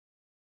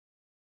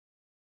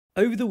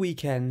Over the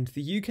weekend,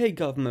 the UK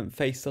government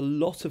faced a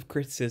lot of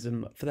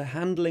criticism for the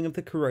handling of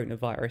the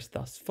coronavirus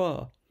thus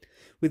far,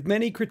 with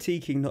many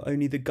critiquing not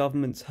only the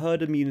government's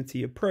herd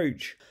immunity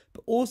approach,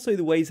 but also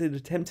the ways they'd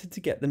attempted to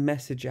get the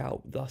message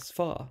out thus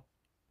far.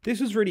 This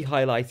was really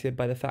highlighted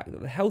by the fact that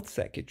the Health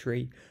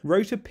Secretary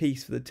wrote a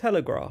piece for The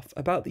Telegraph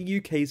about the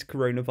UK's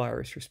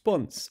coronavirus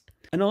response,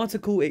 an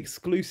article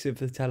exclusive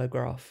to The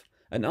Telegraph,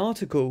 an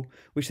article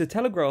which The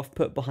Telegraph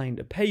put behind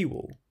a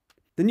paywall.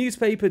 The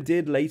newspaper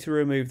did later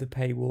remove the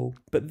paywall,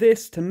 but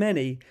this, to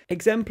many,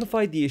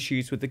 exemplified the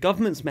issues with the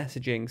government's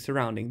messaging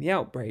surrounding the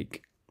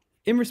outbreak.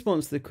 In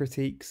response to the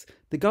critiques,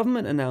 the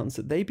government announced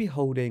that they'd be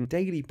holding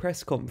daily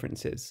press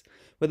conferences,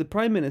 where the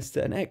Prime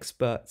Minister and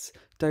experts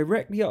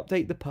directly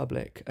update the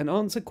public and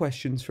answer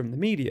questions from the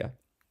media.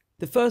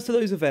 The first of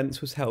those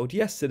events was held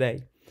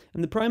yesterday,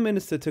 and the Prime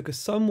Minister took a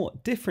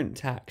somewhat different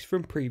tack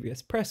from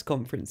previous press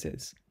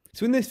conferences.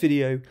 So in this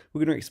video, we're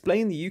going to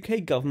explain the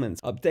UK government's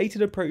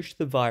updated approach to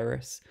the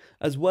virus,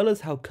 as well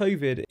as how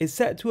COVID is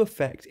set to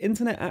affect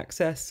internet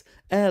access,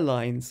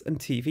 airlines and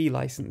TV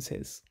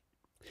licenses.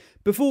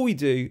 Before we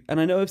do, and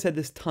I know I've said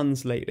this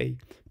tons lately,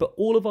 but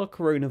all of our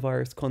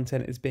coronavirus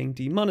content is being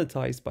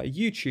demonetized by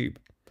YouTube.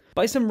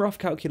 By some rough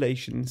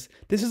calculations,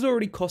 this has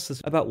already cost us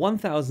about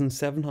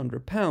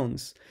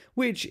 £1,700,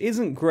 which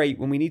isn't great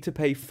when we need to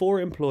pay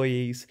 4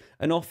 employees,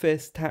 an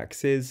office,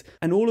 taxes,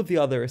 and all of the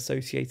other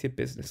associated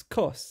business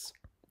costs.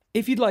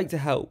 If you'd like to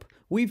help,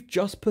 we've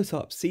just put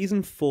up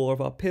Season 4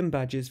 of our pin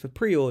badges for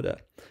pre-order,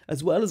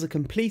 as well as a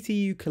complete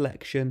EU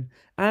collection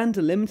and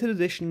a limited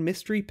edition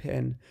mystery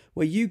pin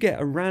where you get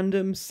a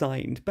random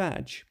signed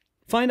badge.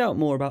 Find out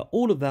more about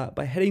all of that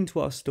by heading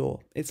to our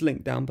store, it's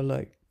linked down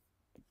below.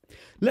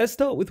 Let's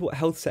start with what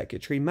Health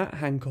Secretary Matt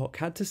Hancock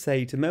had to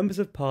say to members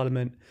of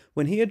Parliament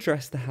when he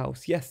addressed the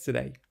House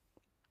yesterday.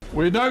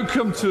 We now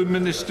come to a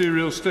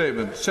ministerial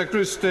statement.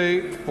 Secretary of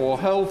State for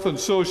Health and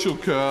Social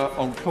Care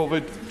on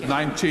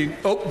COVID-19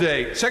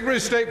 update. Secretary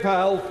of State for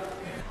Health.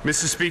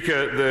 Mr.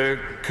 Speaker, the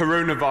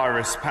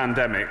coronavirus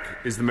pandemic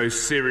is the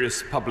most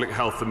serious public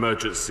health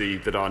emergency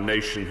that our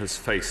nation has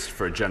faced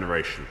for a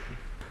generation.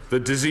 The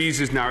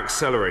disease is now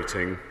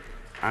accelerating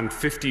and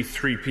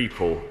 53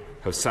 people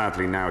have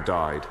sadly now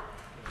died.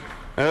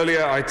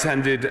 Earlier, I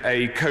attended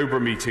a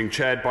COBRA meeting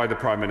chaired by the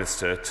Prime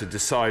Minister to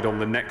decide on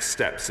the next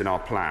steps in our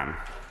plan.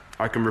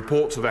 I can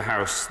report to the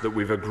House that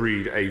we've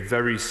agreed a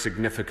very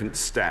significant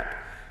step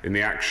in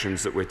the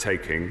actions that we're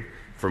taking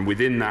from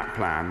within that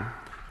plan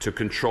to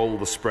control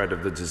the spread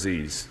of the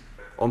disease.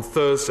 On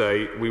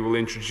Thursday, we will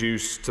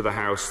introduce to the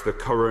House the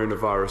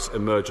Coronavirus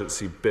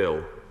Emergency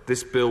Bill.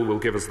 This bill will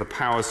give us the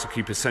powers to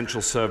keep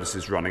essential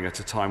services running at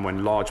a time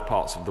when large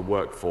parts of the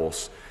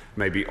workforce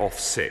may be off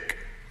sick.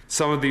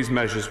 Some of these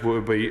measures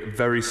will be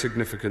very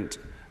significant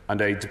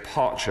and a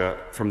departure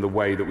from the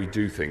way that we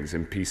do things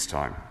in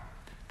peacetime.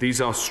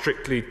 These are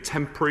strictly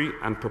temporary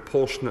and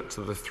proportionate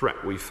to the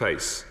threat we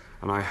face,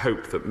 and I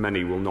hope that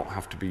many will not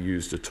have to be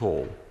used at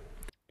all.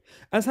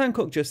 As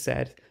Hancock just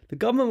said, the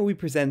government will be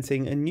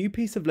presenting a new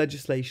piece of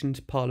legislation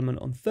to Parliament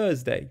on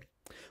Thursday.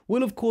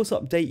 We'll of course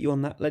update you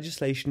on that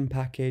legislation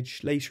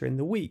package later in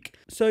the week,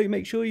 so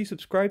make sure you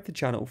subscribe to the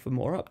channel for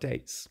more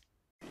updates.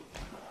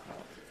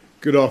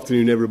 Good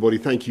afternoon, everybody.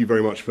 Thank you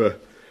very much for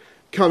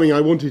coming.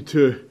 I wanted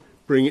to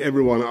bring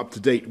everyone up to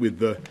date with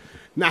the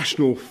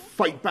national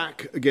fight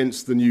back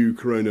against the new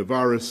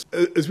coronavirus.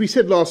 As we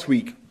said last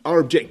week, our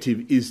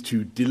objective is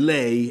to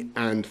delay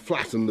and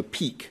flatten the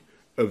peak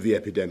of the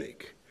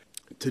epidemic.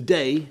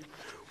 Today,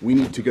 we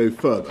need to go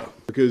further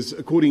because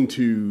according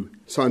to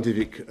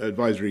Scientific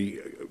Advisory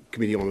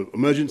Committee on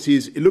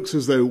Emergencies, it looks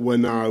as though we're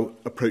now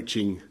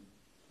approaching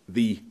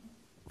the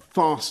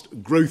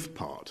fast growth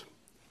part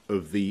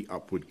of the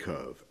upward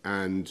curve,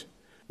 and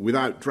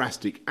without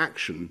drastic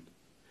action,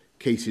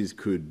 cases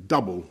could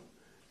double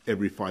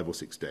every 5 or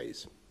 6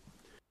 days.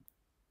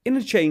 In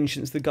a change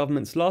since the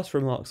government's last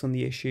remarks on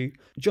the issue,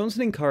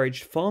 Johnson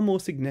encouraged far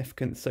more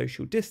significant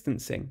social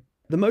distancing.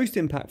 The most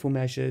impactful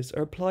measures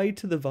are applied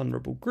to the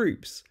vulnerable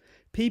groups,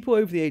 people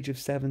over the age of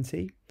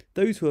 70,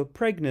 those who are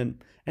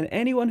pregnant, and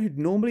anyone who'd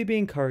normally be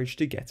encouraged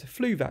to get a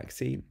flu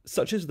vaccine,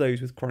 such as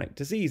those with chronic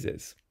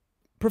diseases.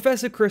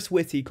 Professor Chris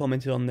Whitty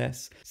commented on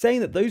this,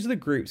 saying that those are the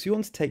groups who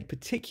want to take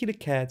particular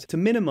care to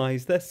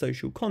minimise their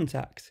social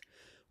contact,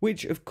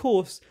 which of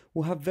course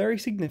will have very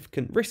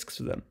significant risks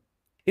for them.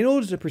 In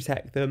order to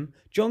protect them,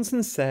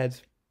 Johnson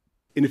said,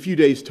 "In a few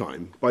days'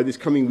 time, by this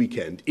coming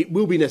weekend, it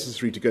will be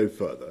necessary to go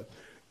further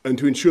and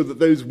to ensure that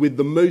those with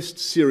the most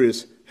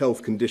serious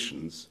health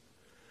conditions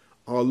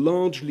are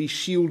largely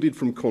shielded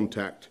from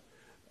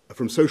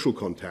social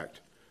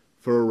contact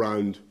for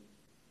around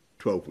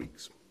 12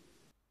 weeks.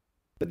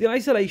 But the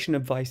isolation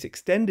advice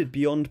extended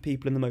beyond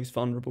people in the most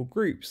vulnerable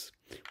groups,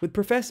 with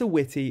Professor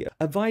Whitty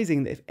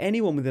advising that if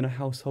anyone within a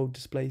household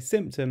displays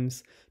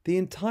symptoms, the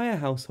entire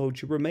household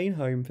should remain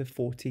home for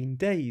 14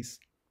 days.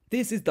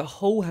 This is the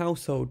whole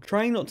household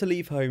trying not to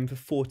leave home for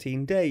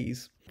 14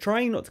 days,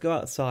 trying not to go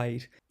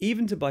outside,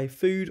 even to buy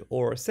food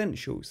or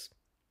essentials.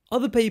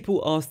 Other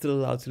people are still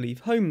allowed to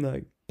leave home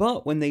though,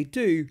 But when they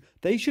do,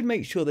 they should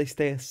make sure they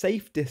stay a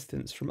safe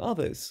distance from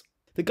others.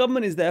 The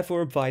government is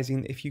therefore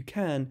advising that if you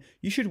can,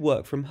 you should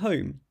work from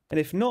home, and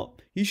if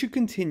not, you should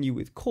continue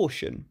with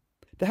caution.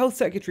 The Health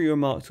Secretary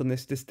remarked on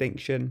this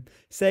distinction,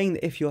 saying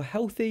that if you're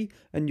healthy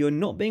and you're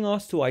not being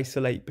asked to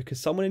isolate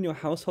because someone in your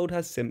household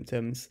has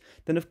symptoms,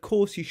 then of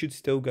course you should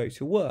still go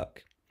to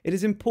work. It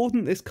is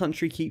important this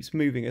country keeps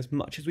moving as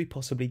much as we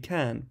possibly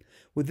can,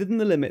 within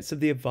the limits of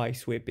the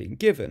advice we're being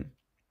given.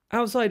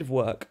 Outside of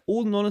work,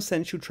 all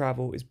non-essential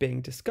travel is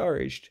being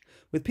discouraged,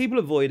 with people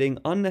avoiding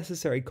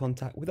unnecessary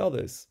contact with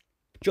others.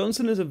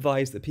 Johnson has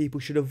advised that people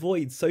should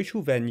avoid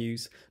social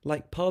venues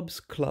like pubs,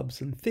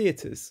 clubs and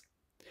theatres.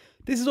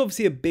 This is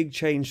obviously a big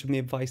change from the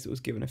advice that was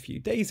given a few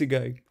days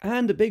ago,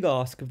 and a big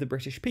ask of the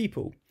British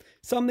people,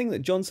 something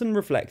that Johnson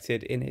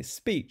reflected in his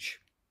speech.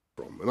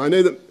 And I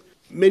know that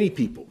many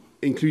people,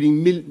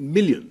 including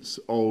millions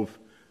of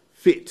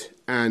fit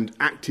and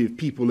active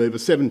people over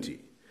 70,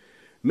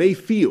 may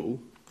feel,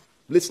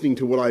 listening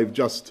to what I've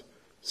just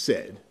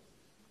said,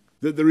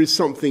 that there is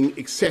something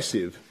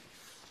excessive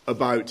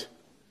about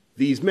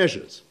these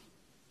measures.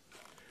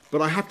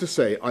 But I have to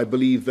say, I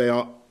believe they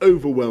are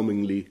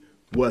overwhelmingly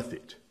worth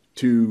it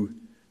to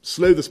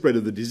slow the spread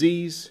of the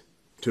disease,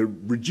 to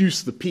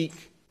reduce the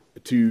peak,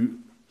 to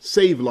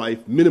save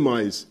life,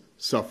 minimise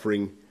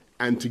suffering,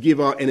 and to give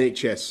our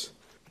NHS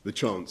the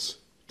chance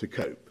to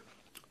cope.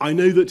 I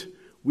know that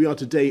we are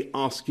today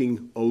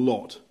asking a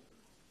lot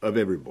of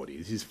everybody.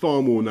 This is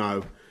far more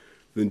now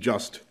than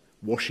just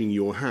washing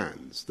your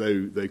hands,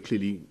 though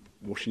clearly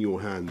washing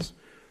your hands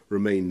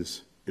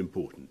remains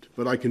important.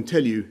 But I can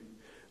tell you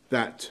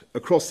that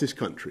across this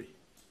country,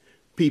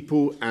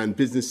 people and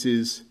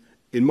businesses,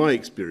 in my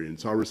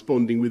experience, are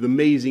responding with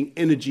amazing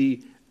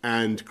energy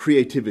and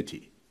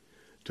creativity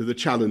to the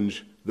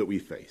challenge that we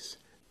face.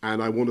 And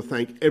I want to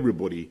thank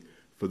everybody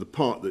for the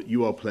part that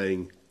you are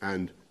playing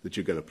and that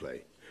you're going to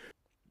play.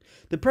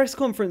 The press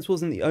conference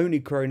wasn't the only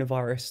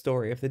coronavirus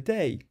story of the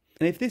day,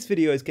 and if this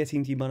video is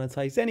getting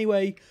demonetised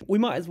anyway, we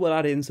might as well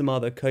add in some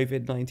other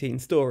COVID-19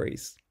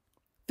 stories.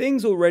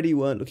 Things already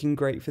weren't looking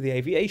great for the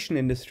aviation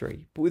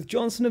industry, but with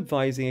Johnson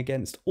advising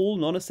against all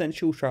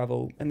non-essential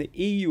travel and the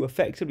EU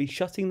effectively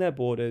shutting their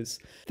borders,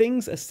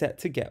 things are set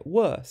to get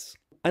worse.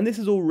 And this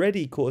has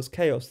already caused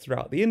chaos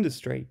throughout the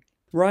industry.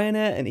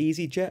 Ryanair and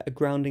EasyJet are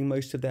grounding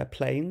most of their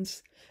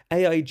planes.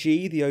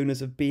 AIG, the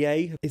owners of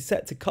BA, is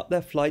set to cut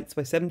their flights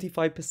by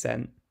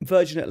 75%.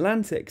 Virgin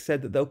Atlantic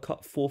said that they'll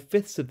cut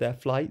 4/5 of their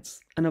flights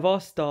and have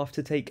asked staff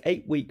to take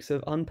 8 weeks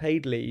of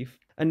unpaid leave.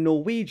 And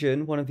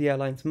Norwegian, one of the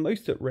airlines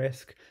most at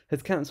risk,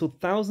 has cancelled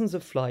thousands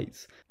of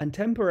flights and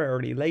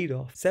temporarily laid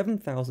off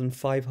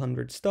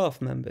 7,500 staff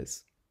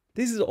members.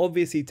 This is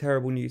obviously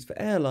terrible news for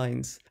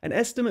airlines, and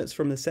estimates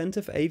from the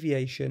Centre for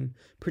Aviation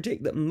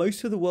predict that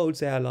most of the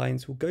world's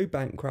airlines will go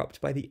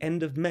bankrupt by the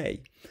end of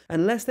May,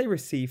 unless they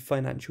receive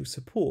financial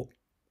support.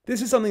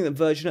 This is something that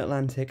Virgin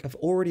Atlantic have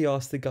already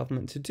asked the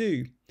government to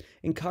do,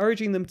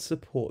 encouraging them to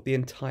support the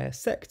entire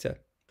sector.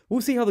 We'll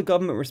see how the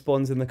government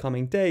responds in the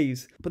coming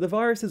days, but the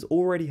virus has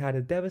already had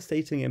a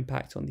devastating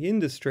impact on the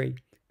industry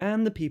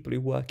and the people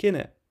who work in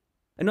it.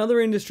 Another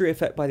industry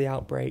affected by the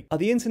outbreak are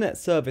the internet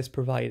service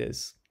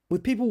providers.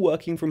 With people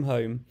working from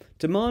home,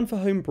 demand for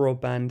home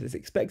broadband is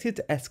expected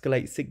to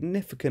escalate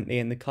significantly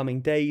in the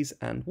coming days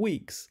and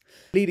weeks,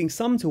 leading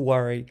some to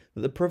worry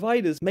that the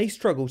providers may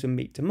struggle to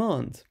meet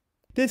demand.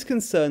 This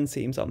concern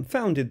seems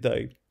unfounded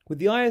though, with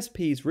the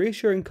ISPs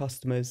reassuring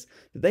customers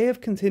that they have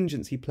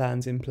contingency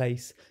plans in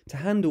place to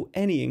handle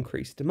any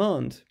increased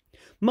demand.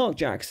 Mark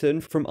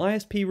Jackson from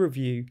ISP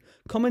Review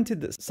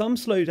commented that some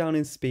slowdown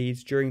in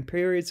speeds during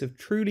periods of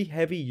truly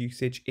heavy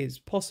usage is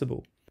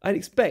possible. I'd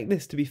expect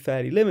this to be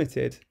fairly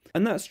limited,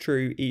 and that's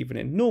true even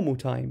in normal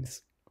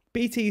times.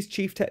 BT's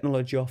Chief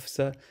Technology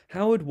Officer,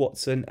 Howard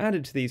Watson,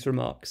 added to these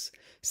remarks,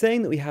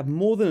 saying that we have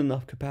more than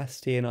enough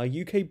capacity in our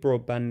UK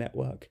broadband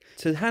network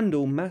to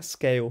handle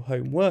mass-scale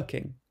home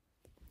working.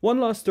 One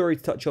last story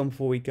to touch on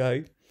before we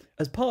go.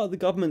 As part of the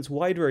government's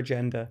wider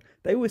agenda,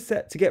 they were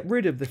set to get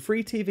rid of the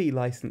free TV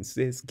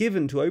licences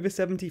given to over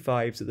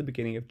 75s at the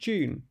beginning of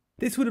June.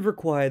 This would have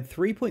required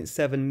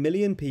 3.7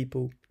 million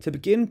people to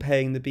begin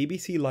paying the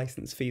BBC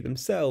licence fee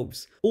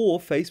themselves, or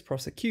face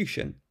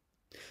prosecution.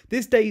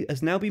 This date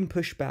has now been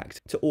pushed back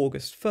to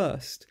August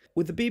 1st,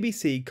 with the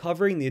BBC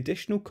covering the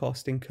additional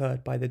cost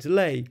incurred by the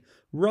delay,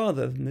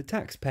 rather than the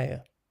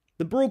taxpayer.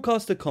 The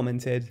broadcaster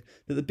commented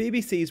that the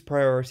BBC's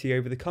priority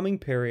over the coming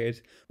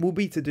period will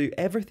be to do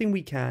everything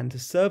we can to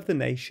serve the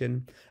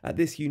nation at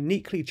this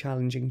uniquely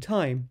challenging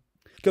time,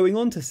 going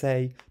on to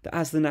say that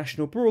as the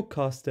national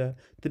broadcaster,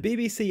 the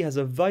BBC has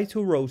a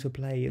vital role to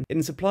play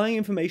in supplying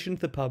information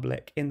to the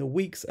public in the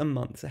weeks and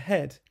months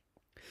ahead.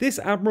 This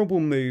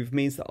admirable move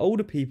means that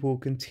older people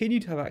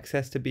continue to have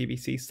access to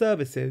BBC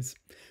services,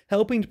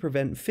 helping to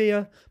prevent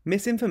fear,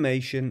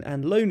 misinformation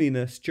and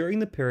loneliness during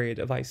the period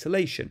of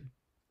isolation.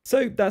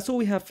 So that's all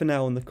we have for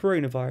now on the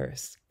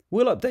coronavirus.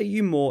 We'll update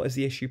you more as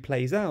the issue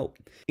plays out,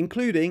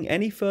 including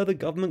any further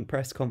government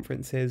press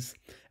conferences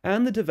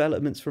and the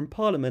developments from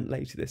Parliament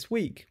later this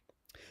week.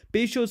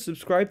 Be sure to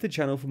subscribe to the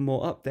channel for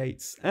more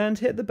updates and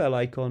hit the bell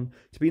icon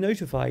to be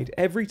notified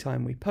every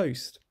time we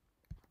post.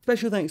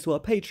 Special thanks to our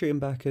Patreon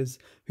backers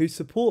whose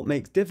support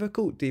makes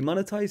difficult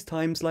demonetized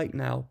times like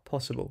now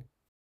possible.